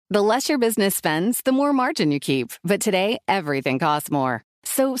The less your business spends, the more margin you keep. But today, everything costs more.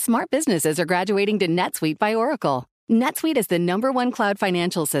 So smart businesses are graduating to NetSuite by Oracle. NetSuite is the #1 cloud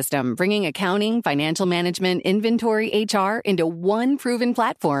financial system, bringing accounting, financial management, inventory, HR into one proven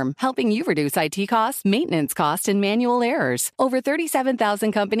platform, helping you reduce IT costs, maintenance costs, and manual errors. Over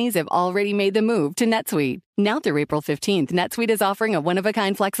 37,000 companies have already made the move to NetSuite. Now through April 15th, NetSuite is offering a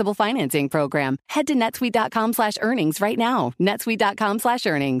one-of-a-kind flexible financing program. Head to netsuite.com/earnings right now.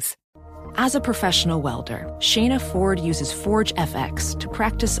 netsuite.com/earnings. As a professional welder, Shayna Ford uses Forge FX to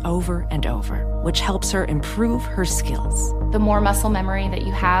practice over and over, which helps her improve her skills. The more muscle memory that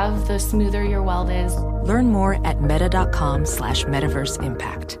you have, the smoother your weld is. Learn more at meta.com/metaverse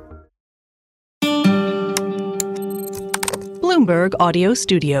impact. Bloomberg Audio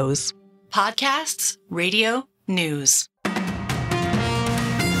Studios. Podcasts, radio, news.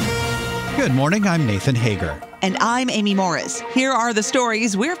 Good morning, I'm Nathan Hager. And I'm Amy Morris. Here are the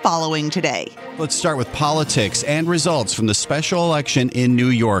stories we're following today. Let's start with politics and results from the special election in New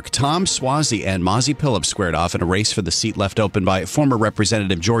York. Tom Suozzi and Mazi Pilip squared off in a race for the seat left open by former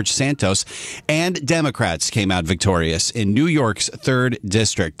Representative George Santos, and Democrats came out victorious in New York's 3rd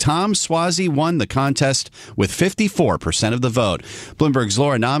District. Tom Suozzi won the contest with 54% of the vote. Bloomberg's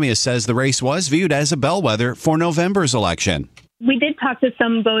Laura Namias says the race was viewed as a bellwether for November's election. We did talk to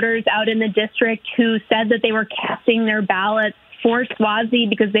some voters out in the district who said that they were casting their ballots for Suozzi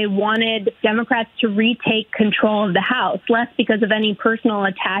because they wanted Democrats to retake control of the House, less because of any personal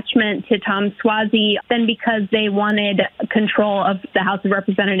attachment to Tom Suozzi than because they wanted control of the House of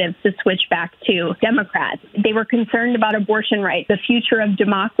Representatives to switch back to Democrats. They were concerned about abortion rights, the future of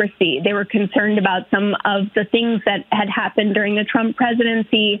democracy. They were concerned about some of the things that had happened during the Trump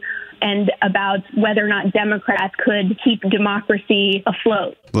presidency and about whether or not Democrats could keep democracy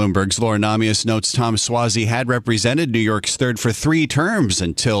afloat. Bloomberg's Laura Namias notes Tom Suozzi had represented New York's 3rd for 3 terms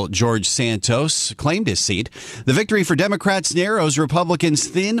until George Santos claimed his seat. The victory for Democrats narrows Republicans'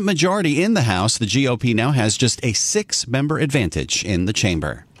 thin majority in the House. The GOP now has just a 6-member advantage in the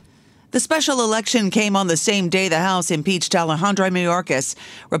chamber. The special election came on the same day the House impeached Alejandro Mayorkas.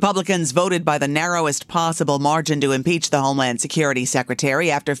 Republicans voted by the narrowest possible margin to impeach the Homeland Security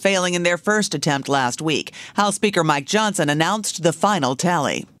Secretary after failing in their first attempt last week. House Speaker Mike Johnson announced the final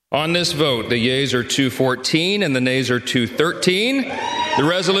tally. On this vote, the yeas are 214 and the nays are 213. The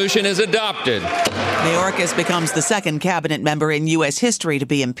resolution is adopted. Mayorkas becomes the second cabinet member in U.S. history to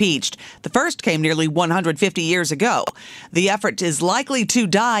be impeached. The first came nearly 150 years ago. The effort is likely to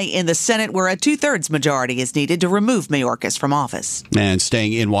die in the Senate, where a 2/3 majority is needed to remove Mayorkas from office. And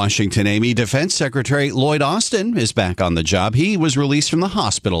staying in Washington, Amy, Defense Secretary Lloyd Austin is back on the job. He was released from the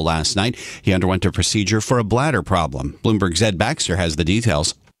hospital last night. He underwent a procedure for a bladder problem. Bloomberg's Ed Baxter has the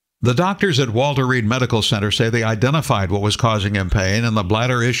details. The doctors at Walter Reed Medical Center say they identified what was causing him pain, and the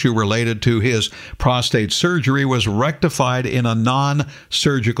bladder issue related to his prostate surgery was rectified in a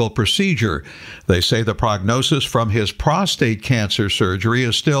non-surgical procedure. They say the prognosis from his prostate cancer surgery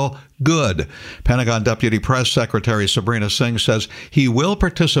is still good. Pentagon Deputy Press Secretary Sabrina Singh says he will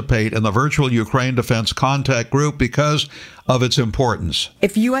participate in the virtual Ukraine Defense Contact Group because of its importance.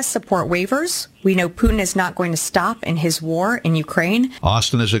 If U.S. support wavers, we know Putin is not going to stop in his war in Ukraine.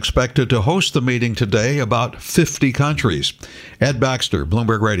 Austin is expected to host the meeting today, about 50 countries. Ed Baxter,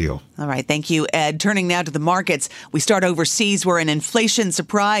 Bloomberg Radio. All right, thank you, Ed. Turning now to the markets, we start overseas, where an inflation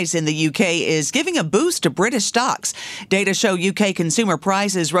surprise in the UK is giving a boost to British stocks. Data show UK consumer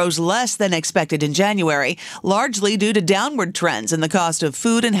prices rose less than expected in January, largely due to downward trends in the cost of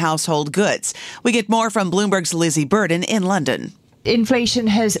food and household goods. We get more from Bloomberg's Lizzie Burden in London. Inflation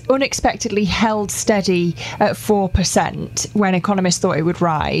has unexpectedly held steady at 4% when economists thought it would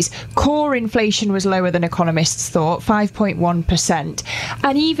rise. Core inflation was lower than economists thought, 5.1%.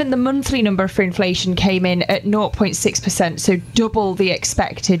 And even the monthly number for inflation came in at 0.6%, so double the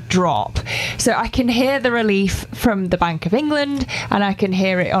expected drop. So I can hear the relief from the Bank of England, and I can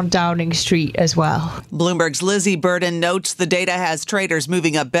hear it on Downing Street as well. Bloomberg's Lizzie Burden notes the data has traders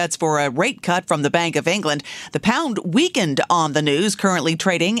moving up bets for a rate cut from the Bank of England. The pound weakened on the news, currently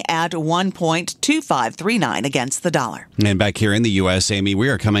trading at 1.2539 against the dollar. And back here in the U.S., Amy, we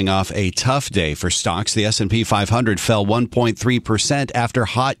are coming off a tough day for stocks. The S&P 500 fell 1.3% after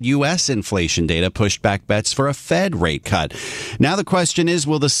hot U.S. inflation data pushed back bets for a Fed rate cut. Now the question is,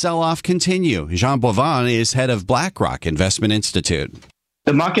 will the sell-off continue? Jean Boivin is head of BlackRock Investment Institute.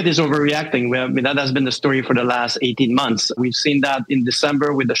 The market is overreacting. That has been the story for the last 18 months. We've seen that in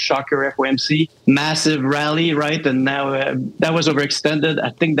December with the shocker FOMC, massive rally, right? And now that was overextended. I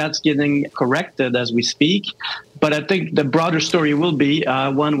think that's getting corrected as we speak. But I think the broader story will be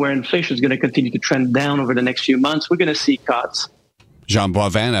one where inflation is going to continue to trend down over the next few months. We're going to see cuts. Jean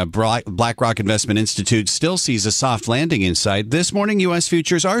Boivin, BlackRock Investment Institute, still sees a soft landing in sight. This morning, U.S.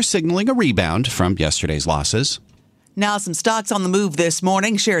 futures are signaling a rebound from yesterday's losses. Now, some stocks on the move this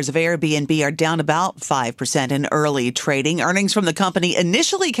morning. Shares of Airbnb are down about 5% in early trading. Earnings from the company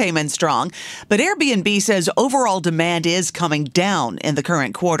initially came in strong, but Airbnb says overall demand is coming down in the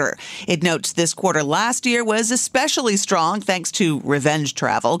current quarter. It notes this quarter last year was especially strong thanks to revenge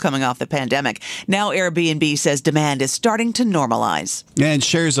travel coming off the pandemic. Now, Airbnb says demand is starting to normalize. And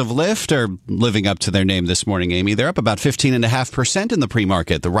shares of Lyft are living up to their name this morning, Amy. They're up about 15.5% in the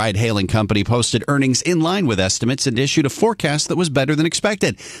pre-market. The ride-hailing company posted earnings in line with estimates and issued a forecast that was better than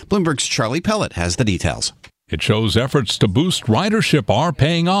expected. Bloomberg's Charlie Pellet has the details. It shows efforts to boost ridership are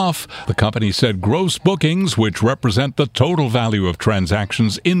paying off. The company said gross bookings, which represent the total value of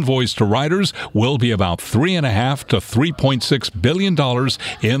transactions invoiced to riders, will be about $3.5 to $3.6 billion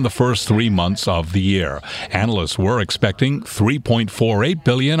in the first 3 months of the year. Analysts were expecting $3.48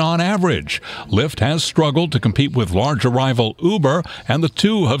 billion on average. Lyft has struggled to compete with larger rival Uber, and the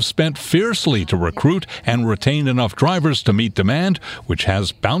two have spent fiercely to recruit and retain enough drivers to meet demand, which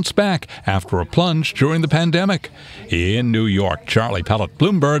has bounced back after a plunge during the pandemic. In New York, Charlie Pellet,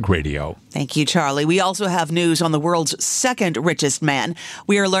 Bloomberg Radio. Thank you, Charlie. We also have news on the world's second richest man.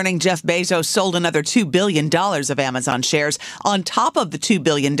 We are learning Jeff Bezos sold another $2 billion of Amazon shares on top of the $2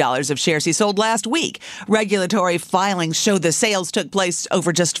 billion of shares he sold last week. Regulatory filings show the sales took place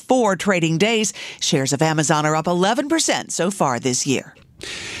over just 4 trading days. Shares of Amazon are up 11% so far this year.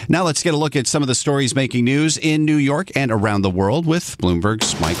 Now let's get a look at some of the stories making news in New York and around the world with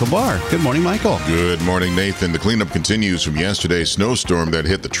Bloomberg's Michael Barr. Good morning, Michael. Good morning, Nathan. The cleanup continues from yesterday's snowstorm that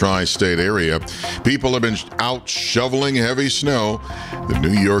hit the tri-state area. People have been out shoveling heavy snow. The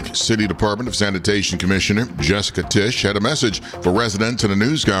New York City Department of Sanitation Commissioner Jessica Tisch had a message for residents in a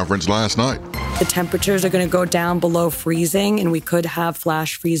news conference last night. The temperatures are going to go down below freezing, and we could have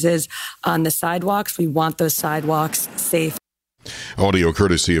flash freezes on the sidewalks. We want those sidewalks safe. Audio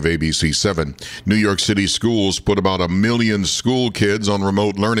courtesy of ABC 7. New York City schools put about 1 million school kids on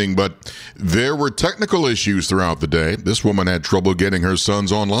remote learning, but there were technical issues throughout the day. This woman had trouble getting her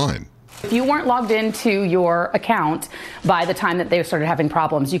sons online. If you weren't logged into your account by the time that they started having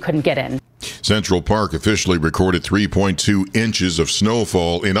problems, you couldn't get in. Central Park officially recorded 3.2 inches of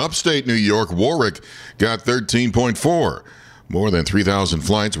snowfall. In upstate New York, Warwick got 13.4. More than 3,000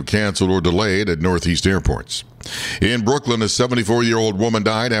 flights were canceled or delayed at Northeast airports. In Brooklyn, a 74-year-old woman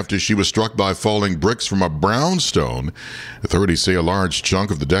died after she was struck by falling bricks from a brownstone. Authorities say a large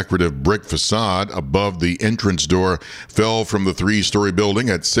chunk of the decorative brick facade above the entrance door fell from the 3-story building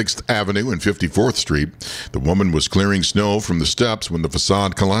at 6th Avenue and 54th Street. The woman was clearing snow from the steps when the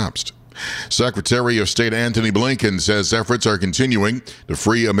facade collapsed. Secretary of State Antony Blinken says efforts are continuing to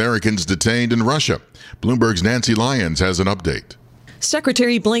free Americans detained in Russia. Bloomberg's Nancy Lyons has an update.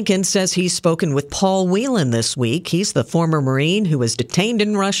 Secretary Blinken says he's spoken with Paul Whelan this week. He's the former Marine who was detained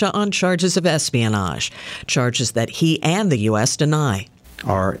in Russia on charges of espionage, charges that he and the U.S. deny.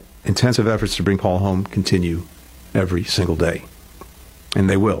 Our intensive efforts to bring Paul home continue every single day, and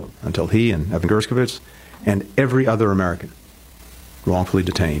they will until he and Evan Gershkovich and every other American wrongfully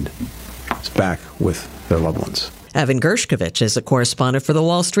detained is back with their loved ones. Evan Gershkovich is a correspondent for the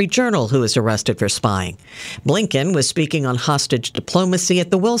Wall Street Journal who was arrested for spying. Blinken was speaking on hostage diplomacy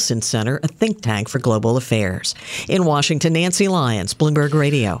at the Wilson Center, a think tank for global affairs. In Washington, Nancy Lyons, Bloomberg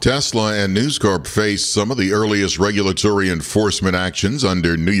Radio. Tesla and News Corp face some of the earliest regulatory enforcement actions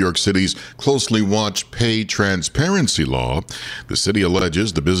under New York City's closely watched pay transparency law. The city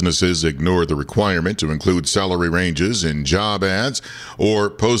alleges the businesses ignored the requirement to include salary ranges in job ads or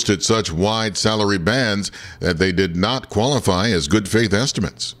posted such wide salary bands that they did not qualify as good faith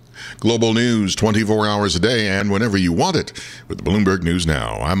estimates. Global news 24 hours a day and whenever you want it with Bloomberg News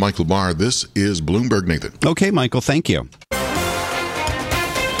Now. I'm Michael Barr. This is Bloomberg, Nathan. Okay, Michael, thank you.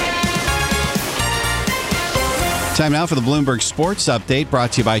 Time now for the Bloomberg Sports Update,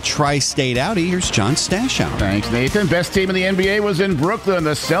 brought to you by Tri-State Audi. Here's John Stashower. Thanks, Nathan. Best team in the NBA was in Brooklyn,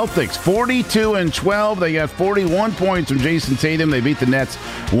 the Celtics, 42-12. They got 41 points from Jason Tatum. They beat the Nets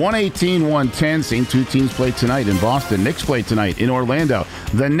 118-110. Same two teams play tonight in Boston. Knicks play tonight in Orlando.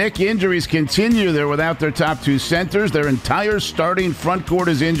 The Knicks injuries continue. They're without their top two centers. Their entire starting front court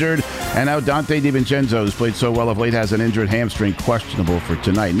is injured. And now Dante DiVincenzo, who's played so well of late, has an injured hamstring, questionable for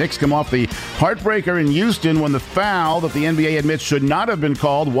tonight. Knicks come off the heartbreaker in Houston when the foul that the NBA admits should not have been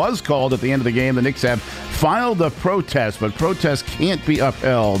called was called at the end of the game. The Knicks have filed a protest, but protest can't be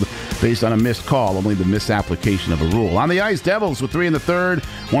upheld based on a missed call, only the misapplication of a rule. On the ice, Devils with 3 in the third,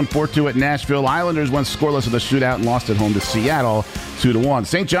 1-4-2 at Nashville. Islanders went scoreless in the shootout and lost at home to Seattle, 2-1.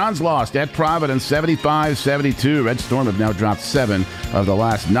 St. John's lost at Providence 75-72. Red Storm have now dropped 7 of the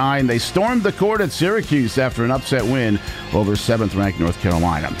last 9. They stormed the court at Syracuse after an upset win over 7th-ranked North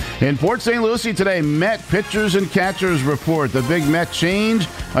Carolina. In Port St. Lucie today, Met pitchers and catchers report. The big Met change,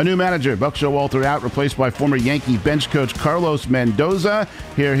 a new manager. Buck Showalter out, replaced by former Yankee bench coach Carlos Mendoza.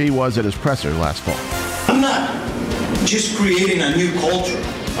 Here he was at his presser last fall. I'm not just creating a new culture.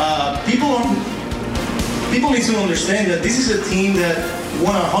 People need to understand that this is a team that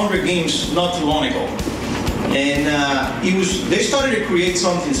won 100 games not too long ago. And they started to create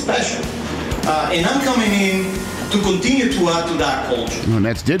something special. And I'm coming in to continue to add to that culture. The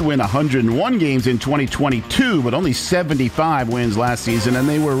Mets did win 101 games in 2022, but only 75 wins last season, and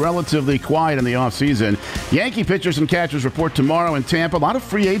they were relatively quiet in the offseason. Yankee pitchers and catchers report tomorrow in Tampa. A lot of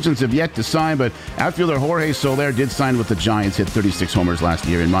free agents have yet to sign, but outfielder Jorge Soler did sign with the Giants, hit 36 homers last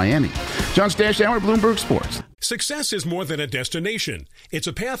year in Miami. John Stashauer, Bloomberg Sports. Success is more than a destination. It's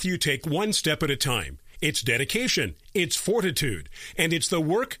a path you take one step at a time. It's dedication, it's fortitude, and it's the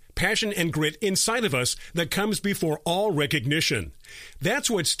work, passion, and grit inside of us that comes before all recognition. That's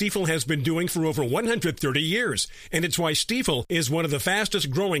what Stifel has been doing for over 130 years, and it's why Stifel is one of the fastest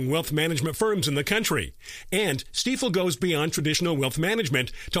growing wealth management firms in the country. And Stifel goes beyond traditional wealth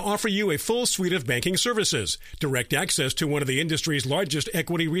management to offer you a full suite of banking services, direct access to one of the industry's largest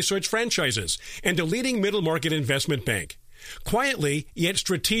equity research franchises, and a leading middle market investment bank. Quietly, yet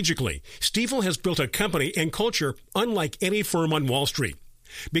strategically, Stifel has built a company and culture unlike any firm on Wall Street.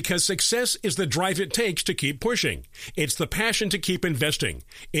 Because success is the drive it takes to keep pushing. It's the passion to keep investing.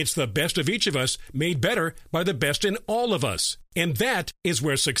 It's the best of each of us made better by the best in all of us. And that is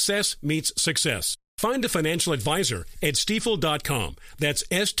where success meets success. Find a financial advisor at Stifel.com. That's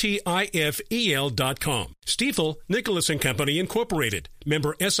STIFEL.com. Stifel, Nicholas & Company, Incorporated.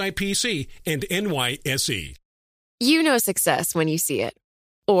 Member SIPC and NYSE. You know success when you see it.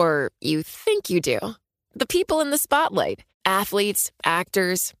 Or you think you do. The people in the spotlight. Athletes,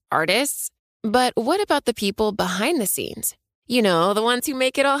 actors, artists. But what about the people behind the scenes? You know, the ones who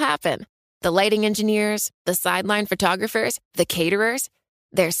make it all happen. The lighting engineers, the sideline photographers, the caterers.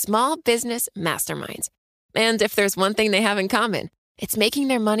 They're small business masterminds. And if there's one thing they have in common, it's making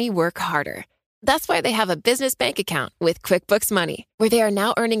their money work harder. That's why they have a business bank account with QuickBooks Money, where they are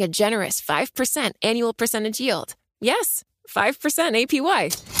now earning a generous 5% annual percentage yield. Yes, 5%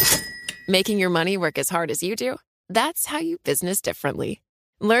 APY. Making your money work as hard as you do? That's how you business differently.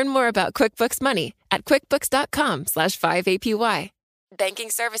 Learn more about QuickBooks Money at QuickBooks.com/5APY.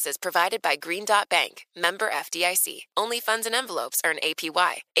 Banking services provided by Green Dot Bank. Member FDIC. Only funds and envelopes earn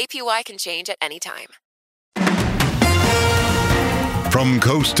APY. APY can change at any time. From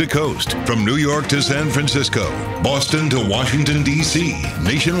coast to coast, from New York to San Francisco, Boston to Washington, D.C.,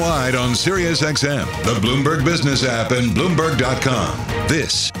 nationwide on SiriusXM, the Bloomberg Business app, and Bloomberg.com.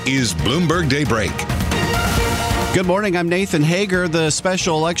 This is Bloomberg Daybreak. Good morning. I'm Nathan Hager. The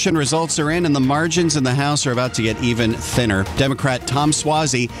special election results are in, and the margins in the House are about to get even thinner. Democrat Tom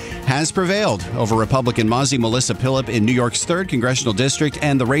Suozzi has prevailed over Republican Melissa Phillip in New York's 3rd congressional district,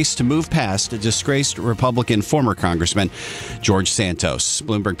 and the race to move past a disgraced Republican former Congressman George Santos.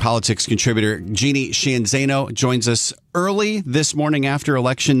 Bloomberg Politics contributor Jeannie Scianzano joins us early this morning after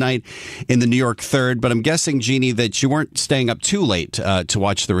election night in the New York 3rd, but I'm guessing, Jeannie, that you weren't staying up too late to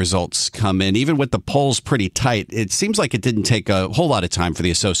watch the results come in. Even with the polls pretty tight, it seems like it didn't take a whole lot of time for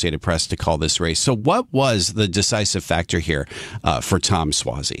the Associated Press to call this race. So what was the decisive factor here for Tom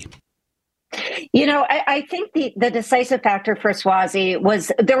Suozzi? You know, I think the decisive factor for Suozzi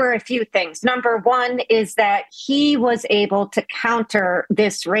was there were a few things. Number one is that he was able to counter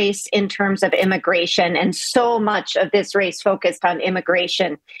this race in terms of immigration, and so much of this race focused on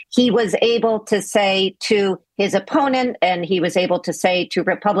immigration. He was able to say to his opponent, and he was able to say to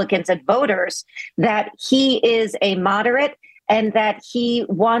Republicans and voters, that he is a moderate and that he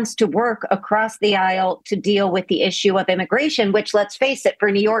wants to work across the aisle to deal with the issue of immigration, which, let's face it,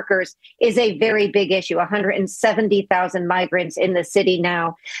 for New Yorkers is a very big issue, 170,000 migrants in the city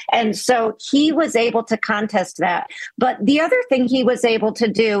now. And so he was able to contest that. But the other thing he was able to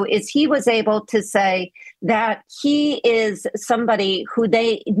do is he was able to say that he is somebody who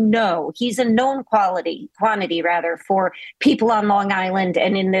they know. He's a known quantity for people on Long Island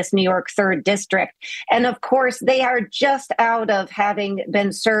and in this New York 3rd district. And of course, they are just out of having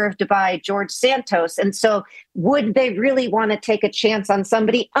been served by George Santos. And so would they really want to take a chance on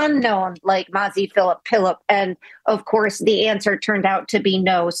somebody unknown like Mazi Phillip? And of course, the answer turned out to be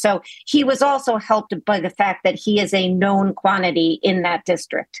no. So he was also helped by the fact that he is a known quantity in that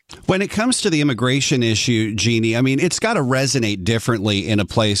district. When it comes to the immigration issue, issue, Jeannie. I mean, it's got to resonate differently in a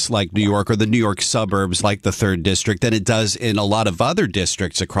place like New York or the New York suburbs like the 3rd District than it does in a lot of other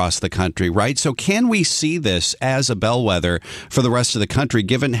districts across the country, right? So can we see this as a bellwether for the rest of the country,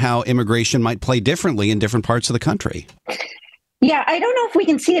 given how immigration might play differently in different parts of the country? Yeah, I don't know if we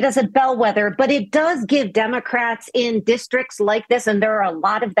can see it as a bellwether, but it does give Democrats in districts like this, and there are a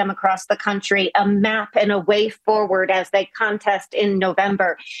lot of them across the country, a map and a way forward as they contest in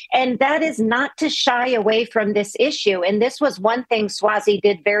November. And that is not to shy away from this issue. And this was one thing Suozzi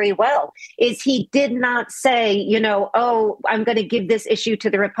did very well, is he did not say, oh, I'm going to give this issue to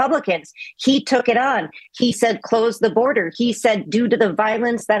the Republicans. He took it on. He said, close the border. He said, due to the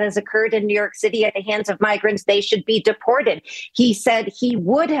violence that has occurred in New York City at the hands of migrants, they should be deported. He said he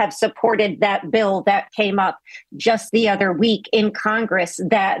would have supported that bill that came up just the other week in Congress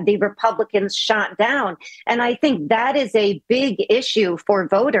that the Republicans shot down. And I think that is a big issue for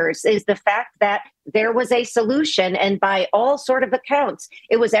voters, is the fact that there was a solution. And by all sort of accounts,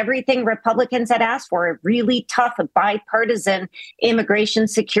 it was everything Republicans had asked for, a really tough bipartisan immigration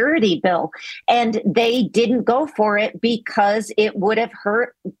security bill. And they didn't go for it because it would have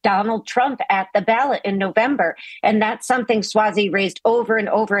hurt Donald Trump at the ballot in November. And that's something Suozzi raised over and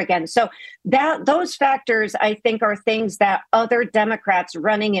over again. So those factors, I think, are things that other Democrats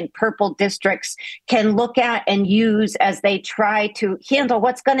running in purple districts can look at and use as they try to handle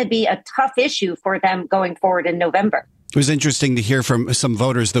what's going to be a tough issue for them going forward in November. It was interesting to hear from some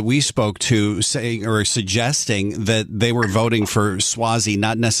voters that we spoke to saying or suggesting that they were voting for Suozzi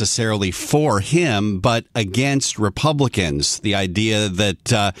not necessarily for him, but against Republicans. The idea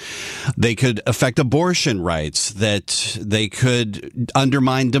that they could affect abortion rights, that they could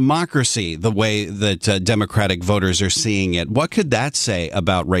undermine democracy the way that Democratic voters are seeing it. What could that say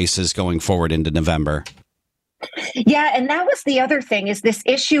about races going forward into November? Yeah, and that was the other thing, is this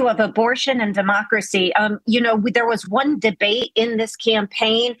issue of abortion and democracy. There was one debate in this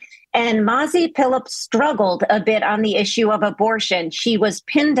campaign, and Mazi Phillips struggled a bit on the issue of abortion. She was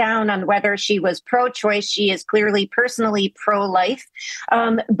pinned down on whether she was pro-choice. She is clearly personally pro-life,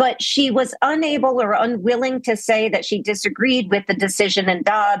 but she was unable or unwilling to say that she disagreed with the decision in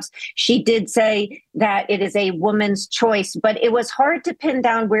Dobbs. She did say that it is a woman's choice, but it was hard to pin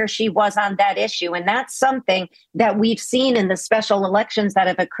down where she was on that issue. And that's something that we've seen in the special elections that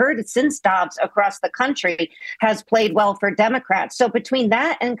have occurred since Dobbs across the country has played well for Democrats. So between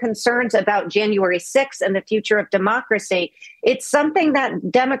that and concerns about January 6th and the future of democracy, it's something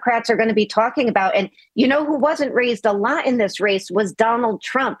that Democrats are going to be talking about. And who wasn't raised a lot in this race was Donald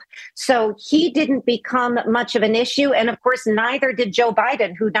Trump. So he didn't become much of an issue. And of course, neither did Joe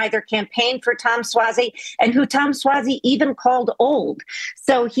Biden, who neither campaigned for Tom Suozzi and who Tom Suozzi even called old.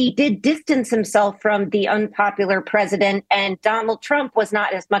 So he did distance himself from the unpopular president, and Donald Trump was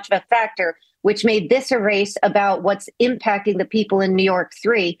not as much of a factor, which made this a race about what's impacting the people in New York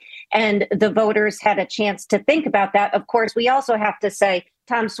 3. And the voters had a chance to think about that. Of course, we also have to say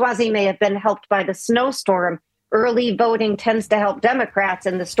Tom Suozzi may have been helped by the snowstorm. Early voting tends to help Democrats,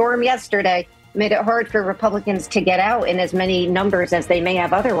 and the storm yesterday made it hard for Republicans to get out in as many numbers as they may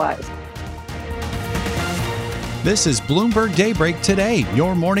have otherwise. This is Bloomberg Daybreak Today,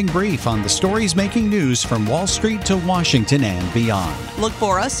 your morning brief on the stories making news from Wall Street to Washington and beyond. Look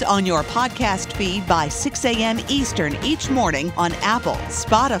for us on your podcast feed by 6 a.m. Eastern each morning on Apple,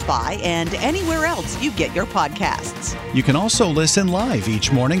 Spotify, and anywhere else you get your podcasts. You can also listen live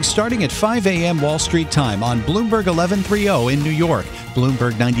each morning starting at 5 a.m. Wall Street time on Bloomberg 1130 in New York,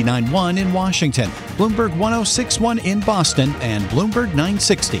 Bloomberg 99.1 in Washington, Bloomberg 106.1 in Boston, and Bloomberg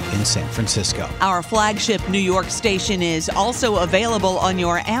 960 in San Francisco. Our flagship New York station is also available on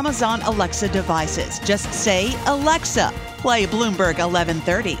your Amazon Alexa devices. Just say, Alexa, play Bloomberg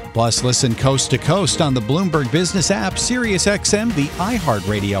 1130. Plus, listen coast to coast on the Bloomberg Business app, SiriusXM, the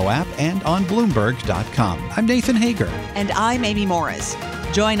iHeartRadio app, and on Bloomberg.com. I'm Nathan Hager. And I'm Amy Morris.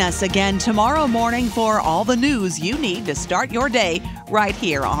 Join us again tomorrow morning for all the news you need to start your day right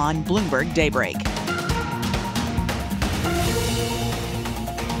here on Bloomberg Daybreak.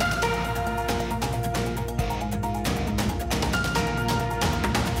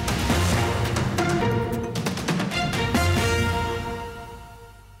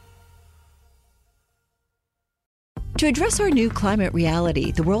 To address our new climate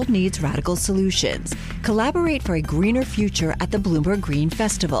reality, the world needs radical solutions. Collaborate for a greener future at the Bloomberg Green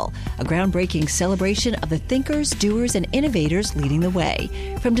Festival, a groundbreaking celebration of the thinkers, doers, and innovators leading the way.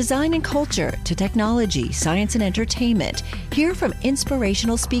 From design and culture to technology, science, and entertainment, hear from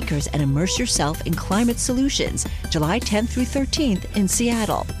inspirational speakers and immerse yourself in climate solutions. July 10th through 13th in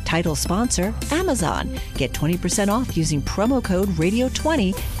Seattle. Title sponsor, Amazon. Get 20% off using promo code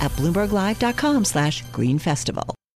radio20 at BloombergLive.com/Green Festival.